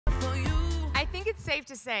think it's safe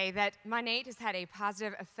to say that MONAT has had a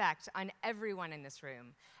positive effect on everyone in this room.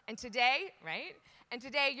 And today, right? And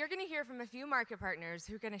today, you're going to hear from a few market partners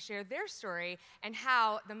who are going to share their story and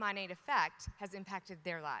how the MONAT effect has impacted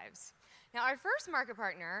their lives. Now, our first market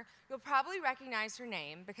partner, you'll probably recognize her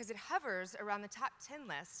name because it hovers around the top 10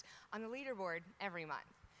 list on the leaderboard every month.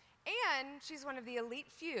 And she's one of the elite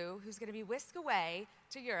few who's going to be whisked away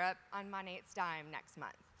to Europe on MONAT's dime next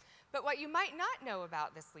month. But what you might not know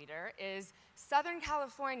about this leader is Southern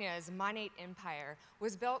California's MONAT empire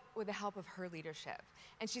was built with the help of her leadership.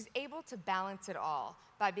 And she's able to balance it all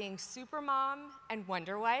by being super mom and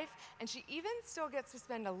wonder wife, and she even still gets to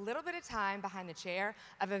spend a little bit of time behind the chair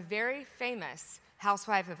of a very famous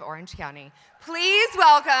housewife of Orange County. Please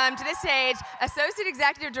welcome to the stage Associate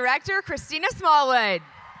Executive Director Christina Smallwood.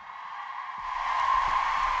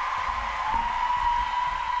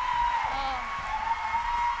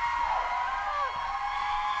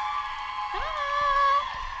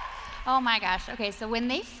 Oh my gosh, okay, so when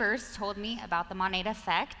they first told me about the MONAT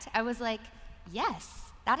effect, I was like,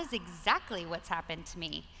 yes, that is exactly what's happened to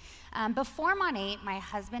me. Before MONAT, my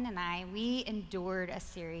husband and I, we endured a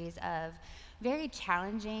series of very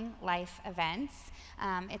challenging life events.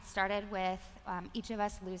 It started with each of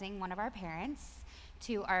us losing one of our parents,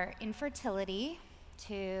 to our infertility,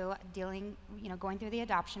 to going through the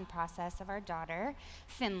adoption process of our daughter,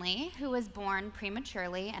 Finley, who was born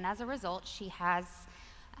prematurely, and as a result, she has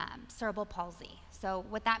cerebral palsy. So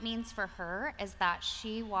what that means for her is that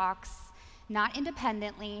she walks not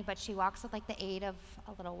independently, but she walks with like the aid of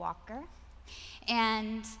a little walker.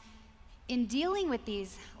 And in dealing with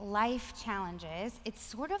these life challenges, it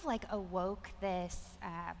sort of like awoke this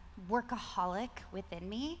workaholic within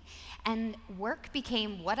me, and work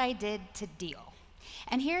became what I did to deal.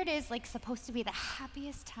 And here it is, like, supposed to be the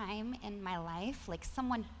happiest time in my life. Like,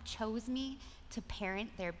 someone chose me to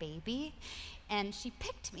parent their baby, and she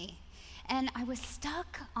picked me. And I was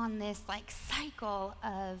stuck on this, like, cycle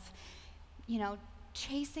of,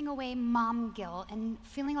 chasing away mom guilt and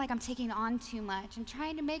feeling like I'm taking on too much and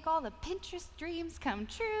trying to make all the Pinterest dreams come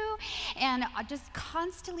true, and just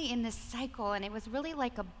constantly in this cycle. And it was really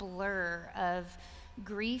like a blur of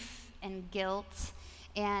grief and guilt.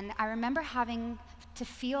 And I remember having to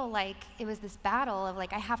feel like it was this battle of,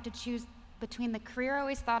 like, I have to choose between the career I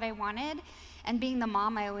always thought I wanted and being the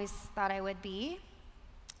mom I always thought I would be.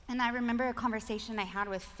 And I remember a conversation I had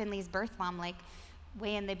with Finley's birth mom, like,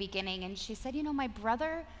 way in the beginning, and she said, my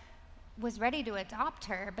brother was ready to adopt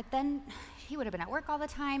her, but then he would have been at work all the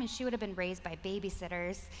time, and she would have been raised by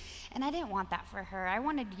babysitters, and I didn't want that for her. I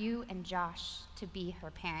wanted you and Josh to be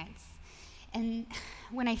her parents. And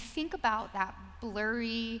when I think about that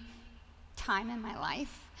blurry time in my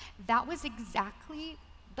life, that was exactly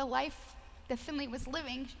the life that Finley was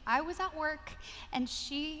living. I was at work, and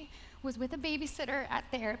she was with a babysitter at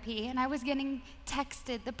therapy, and I was getting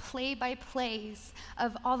texted the play-by-plays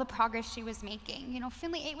of all the progress she was making.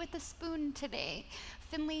 Finley ate with a spoon today.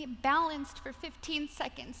 Finley balanced for 15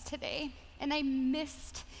 seconds today. And I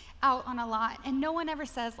missed out on a lot. And no one ever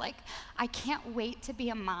says, like, I can't wait to be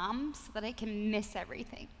a mom so that I can miss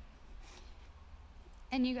everything.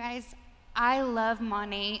 And you guys, I love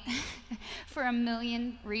MONAT for a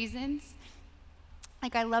million reasons.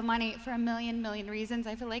 Like, I love MONAT for a million reasons.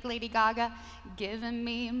 I feel like Lady Gaga, giving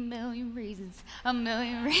me a million reasons.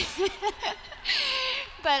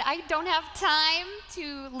 But I don't have time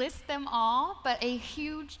to list them all, but a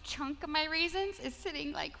huge chunk of my reasons is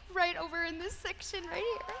sitting, like, right over in this section right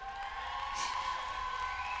here.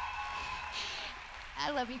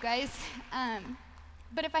 I love you guys.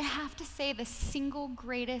 But if I have to say the single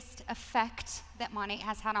greatest effect that MONAT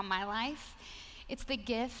has had on my life, it's the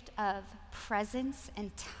gift of presence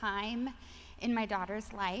and time in my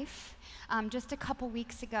daughter's life. Just a couple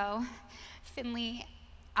weeks ago, Finley,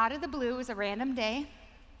 out of the blue, it was a random day.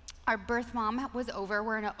 Our birth mom was over.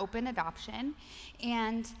 We're in an open adoption.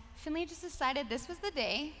 And Finley just decided this was the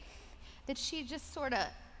day that she just sort of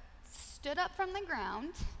stood up from the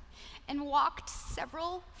ground and walked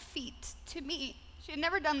several feet to me. She had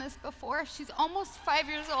never done this before. She's almost 5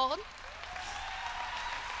 years old.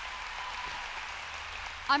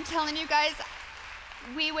 I'm telling you guys,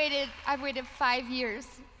 I've waited 5 years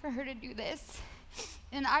for her to do this.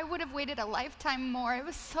 And I would have waited a lifetime more. It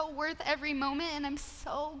was so worth every moment, and I'm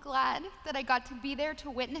so glad that I got to be there to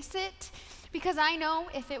witness it. Because I know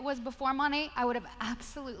if it was before MONAT, I would have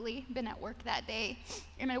absolutely been at work that day,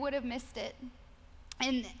 and I would have missed it.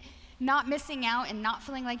 And not missing out and not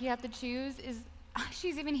feeling like you have to choose is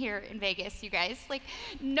she's even here in Vegas, you guys. Like,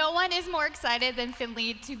 no one is more excited than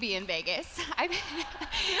Finley to be in Vegas. I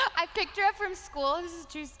picked her up from school, this is a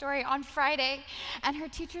true story, on Friday, and her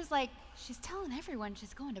teacher's like, she's telling everyone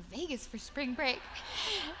she's going to Vegas for spring break.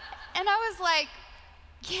 And I was like,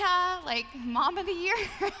 yeah, like, Mom of the Year.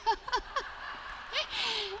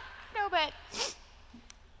 No, but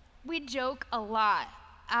we joke a lot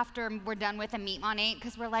after we're done with a Meet MONAT,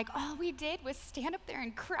 because we're like, all we did was stand up there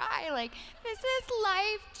and cry, like, this is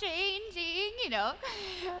life-changing, you know?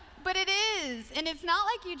 But it is, and it's not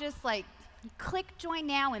like you just like click join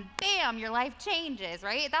now and bam, your life changes,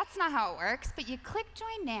 right? That's not how it works, but you click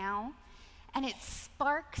join now and it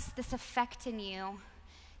sparks this effect in you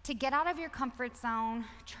to get out of your comfort zone,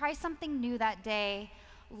 try something new that day,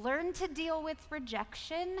 learn to deal with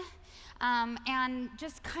rejection, and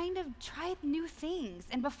just kind of try new things.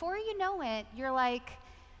 And before you know it, you're like,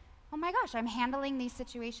 oh my gosh, I'm handling these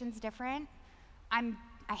situations different. I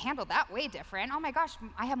handle that way different. Oh my gosh,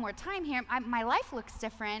 I have more time here. My life looks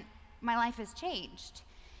different. My life has changed.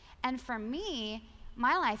 And for me,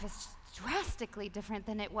 my life is drastically different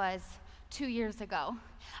than it was 2 years ago.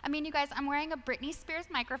 I mean, you guys, I'm wearing a Britney Spears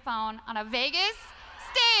microphone on a Vegas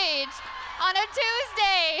stage on a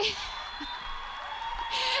Tuesday.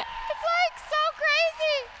 It's like so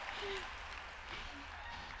crazy.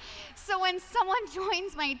 So when someone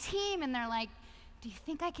joins my team and they're like, do you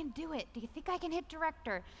think I can do it? Do you think I can hit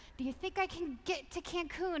director? Do you think I can get to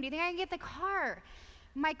Cancun? Do you think I can get the car?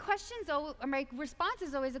 My response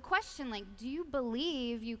is always a question like, do you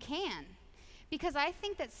believe you can? Because I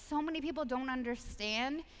think that so many people don't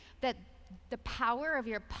understand that the power of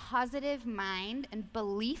your positive mind and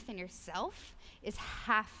belief in yourself is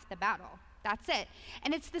half the battle. That's it.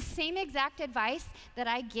 And it's the same exact advice that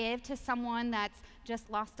I give to someone that's just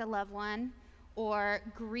lost a loved one or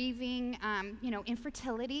grieving,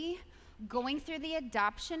 infertility, going through the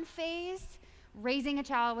adoption phase, raising a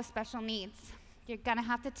child with special needs. You're gonna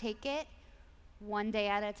have to take it one day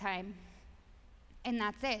at a time. And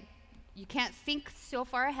that's it. You can't think so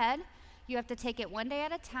far ahead. You have to take it one day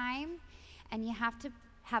at a time, and you have to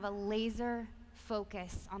have a laser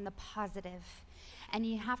focus on the positive. And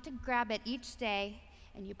you have to grab it each day,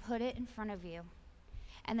 and you put it in front of you.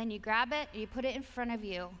 And then you grab it, and you put it in front of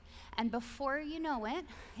you. And before you know it,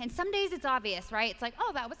 and some days it's obvious, right? It's like,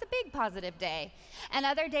 oh, that was a big positive day. And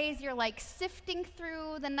other days you're like sifting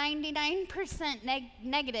through the 99%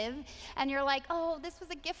 negative, and you're like, oh, this was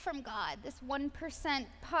a gift from God, this 1%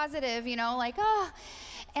 positive, oh.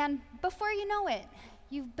 And before you know it,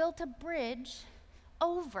 you've built a bridge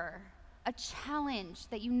over a challenge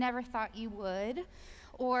that you never thought you would,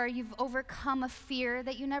 or you've overcome a fear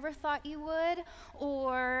that you never thought you would,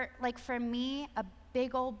 or like for me, a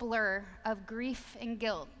big old blur of grief and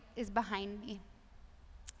guilt is behind me.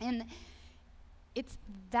 And it's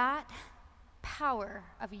that power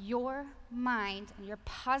of your mind and your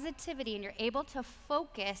positivity, and you're able to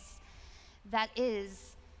focus, that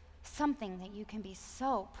is something that you can be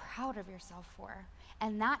so proud of yourself for.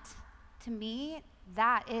 And that, to me,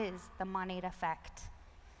 that is the MONAT effect.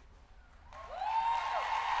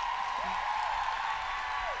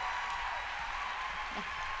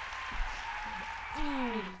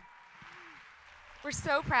 We're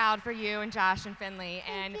so proud for you and Josh and Finley,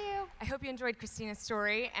 and Thank you. I hope you enjoyed Christina's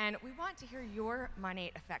story, and we want to hear your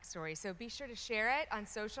MONAT effect story, so be sure to share it on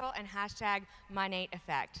social and hashtag MONAT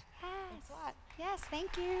effect. Yes. Thanks a lot. Yes,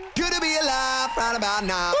 thank you. Good to be alive right about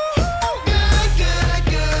now.